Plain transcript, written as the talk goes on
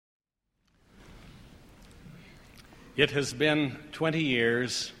It has been 20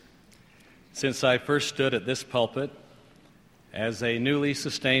 years since I first stood at this pulpit as a newly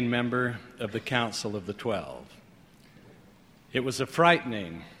sustained member of the Council of the 12. It was a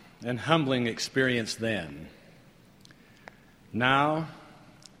frightening and humbling experience then. Now,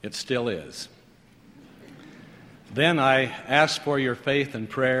 it still is. Then I asked for your faith and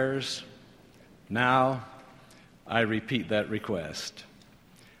prayers. Now, I repeat that request.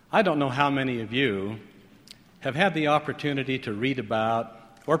 I don't know how many of you have had the opportunity to read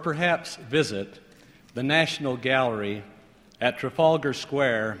about or perhaps visit the National Gallery at Trafalgar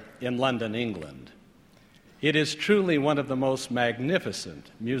Square in London, England. It is truly one of the most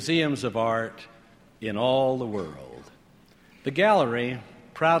magnificent museums of art in all the world. The gallery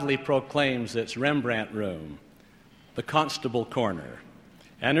proudly proclaims its Rembrandt room, the Constable Corner,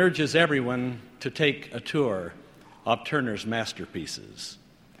 and urges everyone to take a tour of Turner's masterpieces.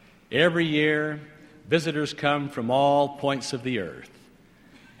 Every year, visitors come from all points of the earth,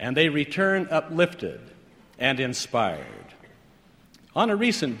 and they return uplifted and inspired. On a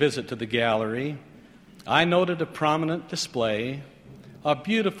recent visit to the gallery, I noted a prominent display of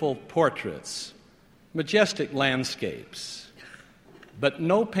beautiful portraits, majestic landscapes, but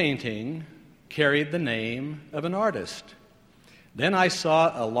no painting carried the name of an artist. Then I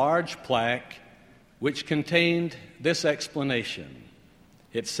saw a large plaque which contained this explanation.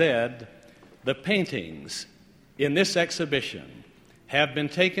 It said, "The paintings in this exhibition have been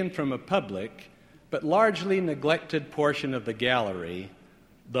taken from a public but largely neglected portion of the gallery,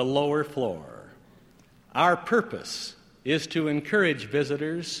 the lower floor. Our purpose is to encourage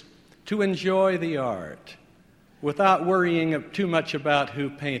visitors to enjoy the art without worrying too much about who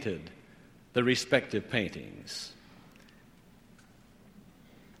painted the respective paintings."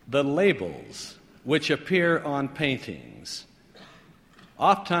 The labels which appear on paintings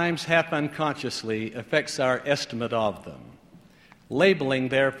oftentimes half unconsciously affects our estimate of them. Labeling,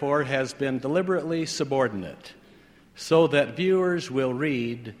 therefore, has been deliberately subordinate so that viewers will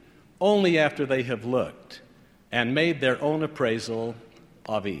read only after they have looked and made their own appraisal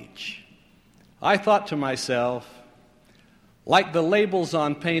of each. I thought to myself, like the labels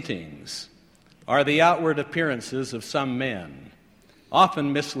on paintings are the outward appearances of some men,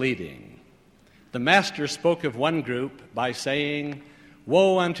 often misleading. The Master spoke of one group by saying,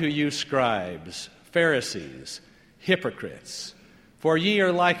 "Woe unto you, scribes, Pharisees, hypocrites, for ye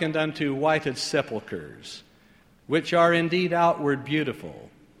are likened unto whited sepulchres, which are indeed outward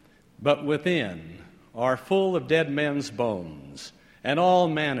beautiful, but within are full of dead men's bones, and all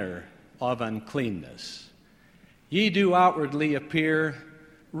manner of uncleanness. Ye do outwardly appear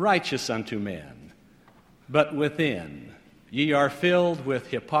righteous unto men, but within ye are filled with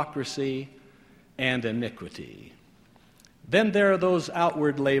hypocrisy and iniquity." Then there are those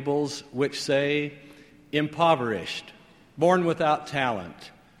outward labels which say, "Impoverished, born without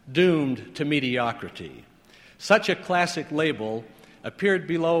talent, doomed to mediocrity." Such a classic label appeared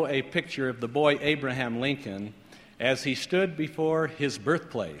below a picture of the boy Abraham Lincoln as he stood before his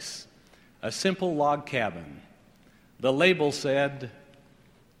birthplace, a simple log cabin. The label said,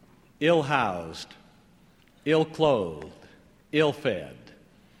 "Ill-housed, ill-clothed, ill-fed."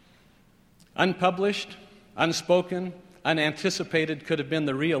 Unpublished, unspoken, unanticipated could have been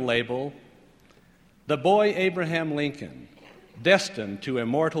the real label. The boy Abraham Lincoln, destined to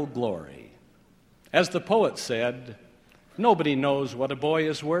immortal glory. As the poet said, "Nobody knows what a boy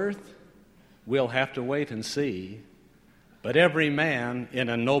is worth. We'll have to wait and see. But every man in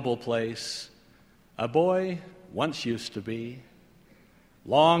a noble place, a boy once used to be."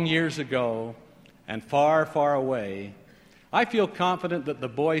 Long years ago and far, far away, I feel confident that the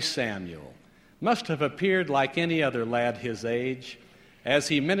boy Samuel must have appeared like any other lad his age as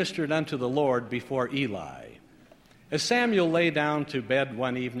he ministered unto the Lord before Eli. As Samuel lay down to bed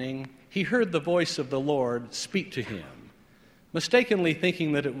one evening, he heard the voice of the Lord speak to him. Mistakenly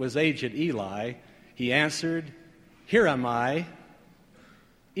thinking that it was aged Eli, he answered, "Here am I."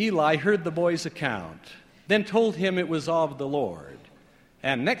 Eli heard the boy's account, then told him it was of the Lord.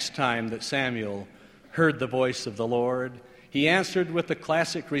 And next time that Samuel heard the voice of the Lord, he answered with the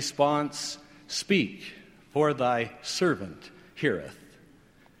classic response, "Speak, for thy servant heareth."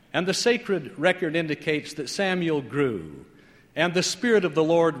 And the sacred record indicates that Samuel grew, and the Spirit of the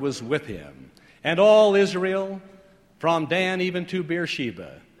Lord was with him. And all Israel, from Dan even to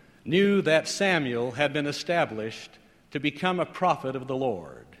Beersheba, knew that Samuel had been established to become a prophet of the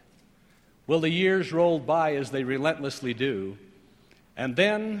Lord. Well, the years rolled by as they relentlessly do, and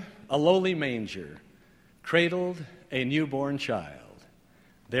then a lowly manger cradled a newborn child.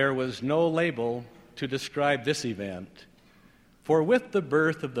 There was no label to describe this event, for with the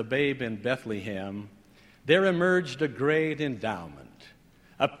birth of the babe in Bethlehem, there emerged a great endowment,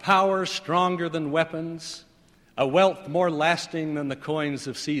 a power stronger than weapons, a wealth more lasting than the coins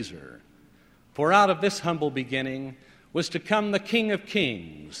of Caesar. For out of this humble beginning was to come the King of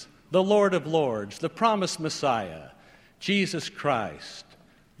Kings, the Lord of Lords, the promised Messiah, Jesus Christ,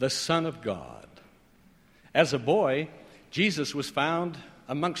 the Son of God. As a boy, Jesus was found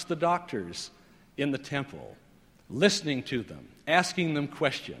amongst the doctors in the temple, listening to them, asking them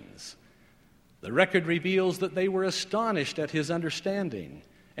questions. The record reveals that they were astonished at his understanding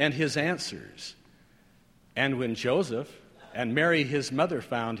and his answers. And when Joseph and Mary, his mother,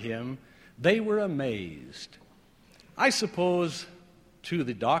 found him, they were amazed. I suppose to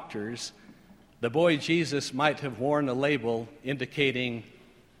the doctors, the boy Jesus might have worn a label indicating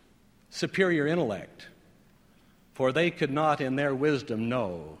superior intellect, for they could not in their wisdom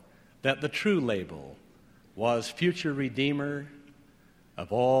know that the true label was future Redeemer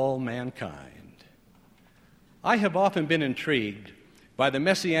of all mankind. I have often been intrigued by the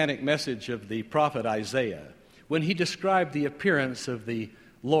messianic message of the prophet Isaiah when he described the appearance of the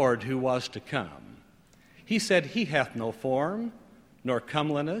Lord who was to come. He said, "He hath no form, nor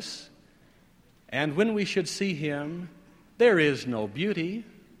comeliness, and when we should see him, there is no beauty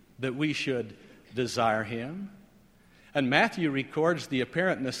that we should desire him." And Matthew records the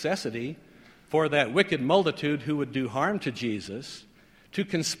apparent necessity for that wicked multitude who would do harm to Jesus to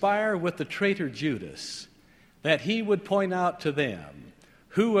conspire with the traitor Judas, that he would point out to them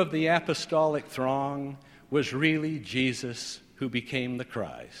who of the apostolic throng was really Jesus who became the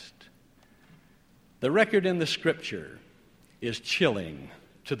Christ. The record in the Scripture is chilling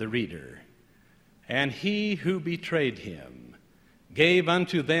to the reader. And he who betrayed him gave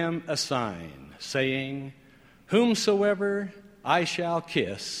unto them a sign, saying, "Whomsoever I shall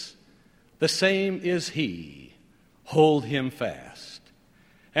kiss, the same is he. Hold him fast."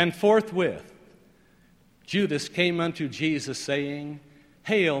 And forthwith Judas came unto Jesus, saying,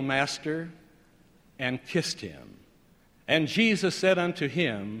 "Hail, Master," and kissed him. And Jesus said unto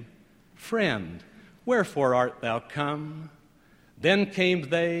him, "Friend, wherefore art thou come?" Then came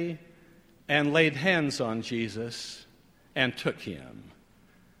they and laid hands on Jesus and took him.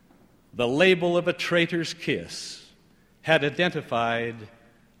 The label of a traitor's kiss had identified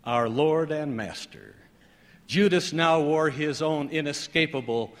our Lord and Master. Judas now wore his own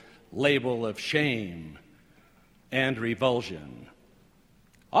inescapable label of shame and revulsion.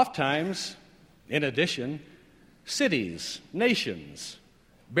 Oftentimes, in addition, cities, nations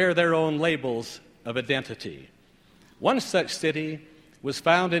bear their own labels of identity. One such city was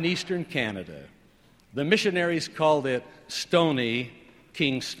found in eastern Canada. The missionaries called it Stony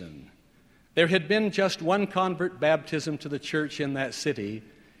Kingston. There had been just one convert baptism to the church in that city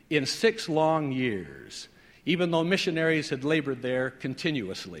in 6 long years, even though missionaries had labored there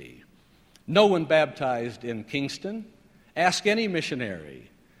continuously. No one baptized in Kingston. Ask any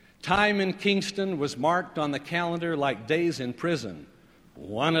missionary. Time in Kingston was marked on the calendar like days in prison,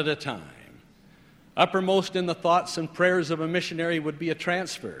 one at a time. Uppermost in the thoughts and prayers of a missionary would be a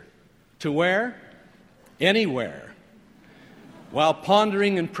transfer. To where? Anywhere. While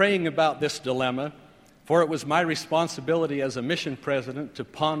pondering and praying about this dilemma, for it was my responsibility as a mission president to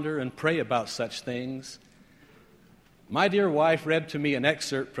ponder and pray about such things, my dear wife read to me an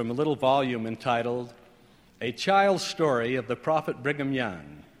excerpt from a little volume entitled A Child's Story of the Prophet Brigham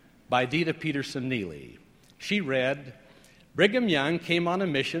Young by Dita Peterson Neely. She read, "Brigham Young came on a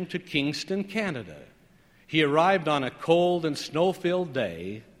mission to Kingston, Canada. He arrived on a cold and snow-filled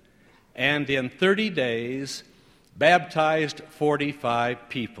day, and in 30 days baptized 45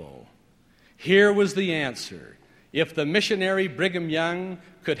 people. Here was the answer. If the missionary Brigham Young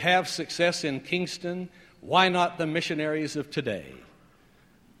could have success in Kingston, why not the missionaries of today?"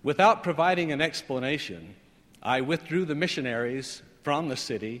 Without providing an explanation, I withdrew the missionaries from the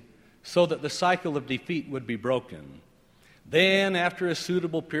city so that the cycle of defeat would be broken. Then, after a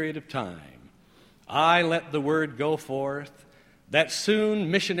suitable period of time, I let the word go forth that soon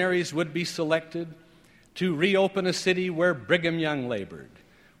missionaries would be selected to reopen a city where Brigham Young labored,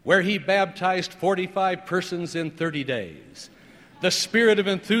 where he baptized 45 persons in 30 days. The spirit of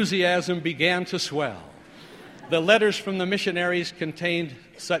enthusiasm began to swell. The letters from the missionaries contained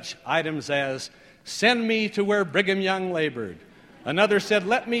such items as, "Send me to where Brigham Young labored." Another said,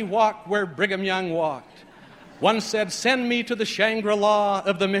 "Let me walk where Brigham Young walked." One said, "Send me to the Shangri-La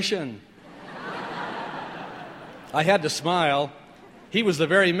of the mission." I had to smile. He was the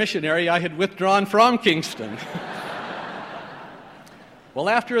very missionary I had withdrawn from Kingston. Well,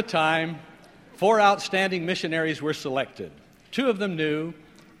 after a time, 4 outstanding missionaries were selected. 2 of them new,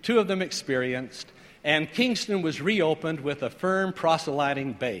 2 of them experienced, and Kingston was reopened with a firm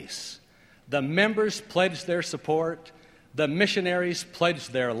proselyting base. The members pledged their support, the missionaries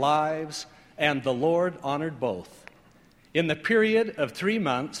pledged their lives, and the Lord honored both. In the period of 3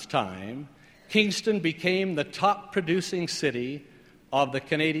 months' time, Kingston became the top producing city of the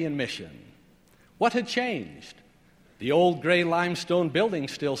Canadian mission. What had changed? The old gray limestone building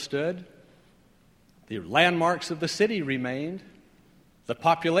still stood. The landmarks of the city remained. The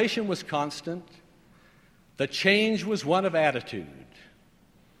population was constant. The change was one of attitude.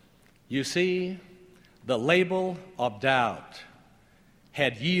 You see, the label of doubt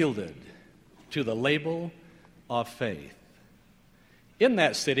had yielded to the label of faith. In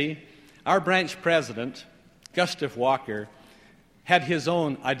that city, our branch president, Gustav Walker, had his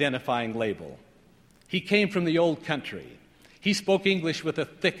own identifying label. He came from the old country. He spoke English with a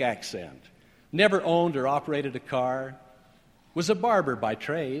thick accent, never owned or operated a car, was a barber by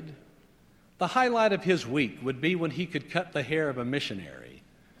trade. The highlight of his week would be when he could cut the hair of a missionary.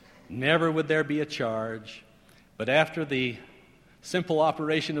 Never would there be a charge, but after the simple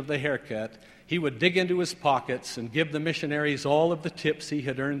operation of the haircut, he would dig into his pockets and give the missionaries all of the tips he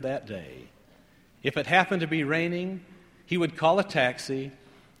had earned that day. If it happened to be raining, he would call a taxi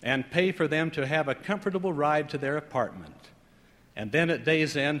and pay for them to have a comfortable ride to their apartment. And then at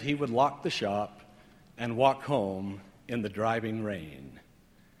day's end, he would lock the shop and walk home in the driving rain.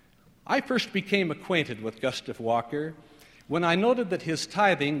 I first became acquainted with Gustav Walker when I noted that his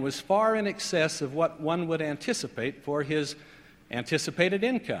tithing was far in excess of what one would anticipate for his anticipated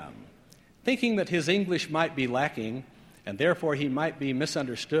income. Thinking that his English might be lacking and therefore he might be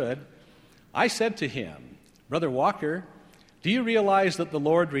misunderstood, I said to him, "Brother Walker, do you realize that the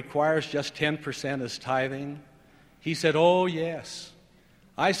Lord requires just 10% as tithing?" He said, "Oh, yes."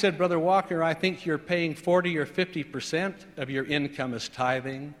 I said, "Brother Walker, I think you're paying 40 or 50% of your income as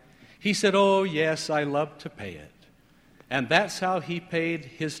tithing." He said, "Oh, yes, I love to pay it." And that's how he paid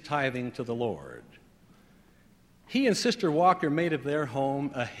his tithing to the Lord. He and Sister Walker made of their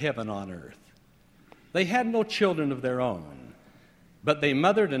home a heaven on earth. They had no children of their own, but they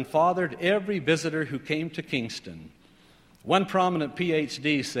mothered and fathered every visitor who came to Kingston. One prominent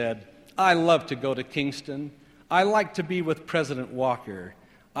PhD said, "I love to go to Kingston. I like to be with President Walker.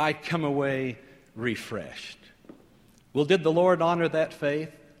 I come away refreshed." Well, did the Lord honor that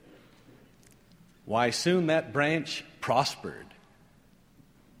faith? Why, soon that branch prospered.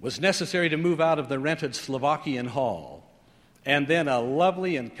 It was necessary to move out of the rented Slovakian hall, and then a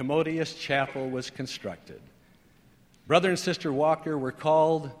lovely and commodious chapel was constructed. Brother and Sister Walker were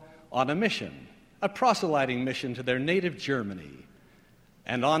called on a mission, a proselyting mission to their native Germany.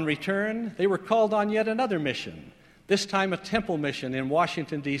 And on return, they were called on yet another mission, this time a temple mission in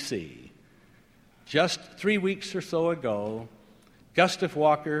Washington, D.C. Just 3 weeks or so ago, Gustav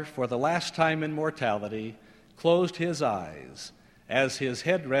Walker, for the last time in mortality, closed his eyes as his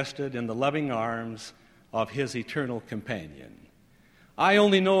head rested in the loving arms of his eternal companion. I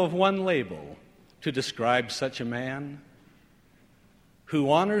only know of one label to describe such a man: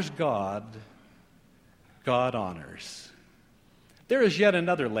 who honors God, God honors. There is yet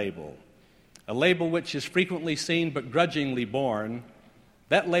another label, a label which is frequently seen but grudgingly borne.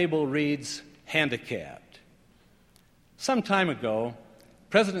 That label reads handicapped. Some time ago,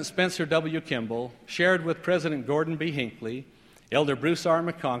 President Spencer W. Kimball shared with President Gordon B. Hinckley, Elder Bruce R.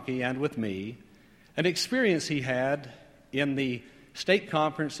 McConkie, and with me an experience he had in the State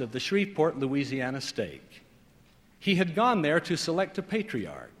Conference of the Shreveport, Louisiana Stake. He had gone there to select a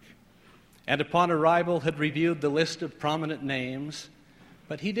patriarch, and upon arrival had reviewed the list of prominent names,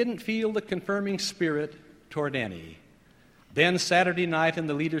 but he didn't feel the confirming spirit toward any. Then Saturday night in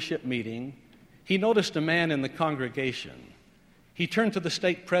the leadership meeting, he noticed a man in the congregation. He turned to the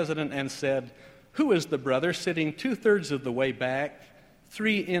stake president and said, "Who is the brother sitting 2/3 of the way back,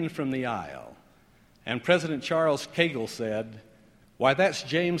 3 in from the aisle?" And President Charles Cagle said, "Why, that's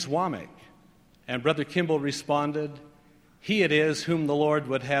James Womack." And Brother Kimball responded, "He it is whom the Lord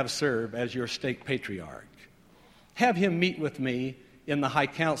would have serve as your stake patriarch. Have him meet with me in the High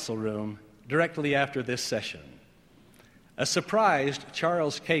Council room directly after this session." A surprised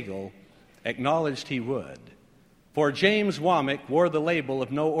Charles Cagle acknowledged he would, for James Womack wore the label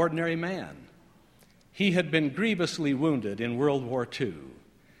of no ordinary man. He had been grievously wounded in World War II.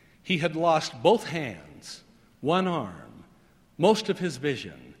 He had lost both hands, one arm, most of his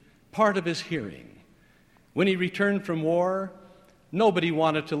vision, part of his hearing. When he returned from war, nobody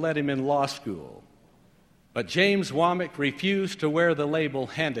wanted to let him in law school. But James Womack refused to wear the label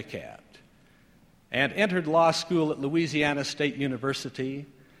handicapped and entered law school at Louisiana State University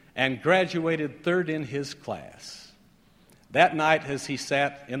and graduated 3rd in his class. That night, as he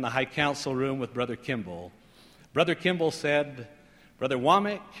sat in the High Council room with Brother Kimball said, "Brother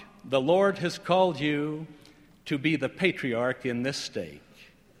Womack, the Lord has called you to be the patriarch in this stake."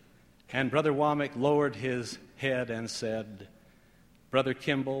 And Brother Womack lowered his head and said, "Brother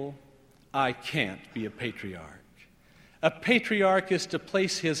Kimball, I can't be a patriarch. A patriarch is to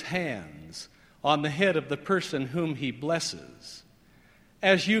place his hands on the head of the person whom he blesses.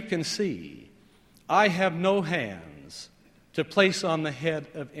 As you can see, I have no hands to place on the head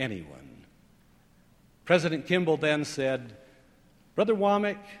of anyone." President Kimball then said, "Brother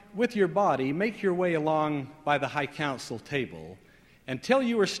Womack, with your body, make your way along by the High Council table until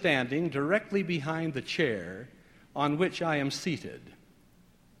you are standing directly behind the chair on which I am seated."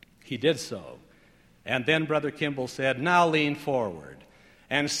 He did so. And then Brother Kimball said, "Now lean forward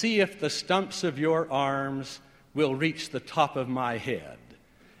and see if the stumps of your arms will reach the top of my head."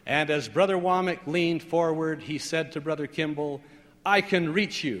 And as Brother Womack leaned forward, he said to Brother Kimball, "I can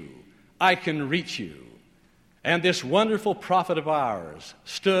reach you. I can reach you." And this wonderful prophet of ours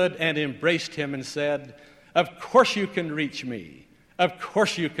stood and embraced him and said, "Of course you can reach me. Of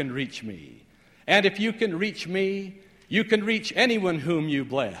course you can reach me. And if you can reach me, you can reach anyone whom you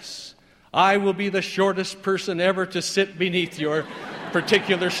bless. I will be the shortest person ever to sit beneath your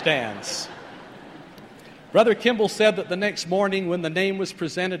particular stance." Brother Kimball said that the next morning when the name was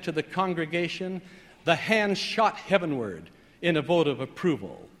presented to the congregation, the hands shot heavenward in a vote of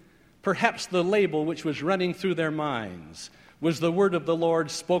approval. Perhaps the label which was running through their minds was the word of the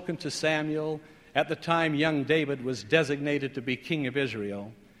Lord spoken to Samuel at the time young David was designated to be king of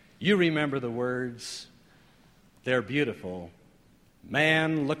Israel. You remember the words. They're beautiful.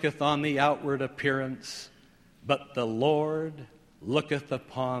 "Man looketh on the outward appearance, but the Lord looketh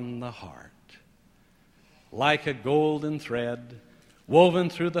upon the heart." Like a golden thread woven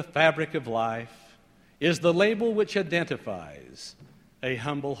through the fabric of life is the label which identifies a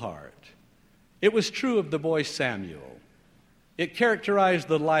humble heart. It was true of the boy Samuel. It characterized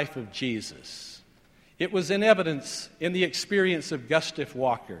the life of Jesus. It was in evidence in the experience of Gustav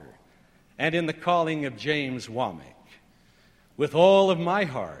Walker and in the calling of James Womack. With all of my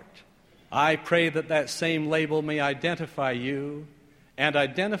heart, I pray that that same label may identify you and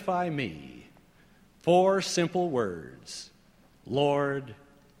identify me. 4 simple words. Lord,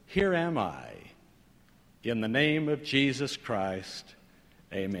 here am I. In the name of Jesus Christ,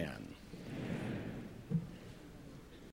 amen.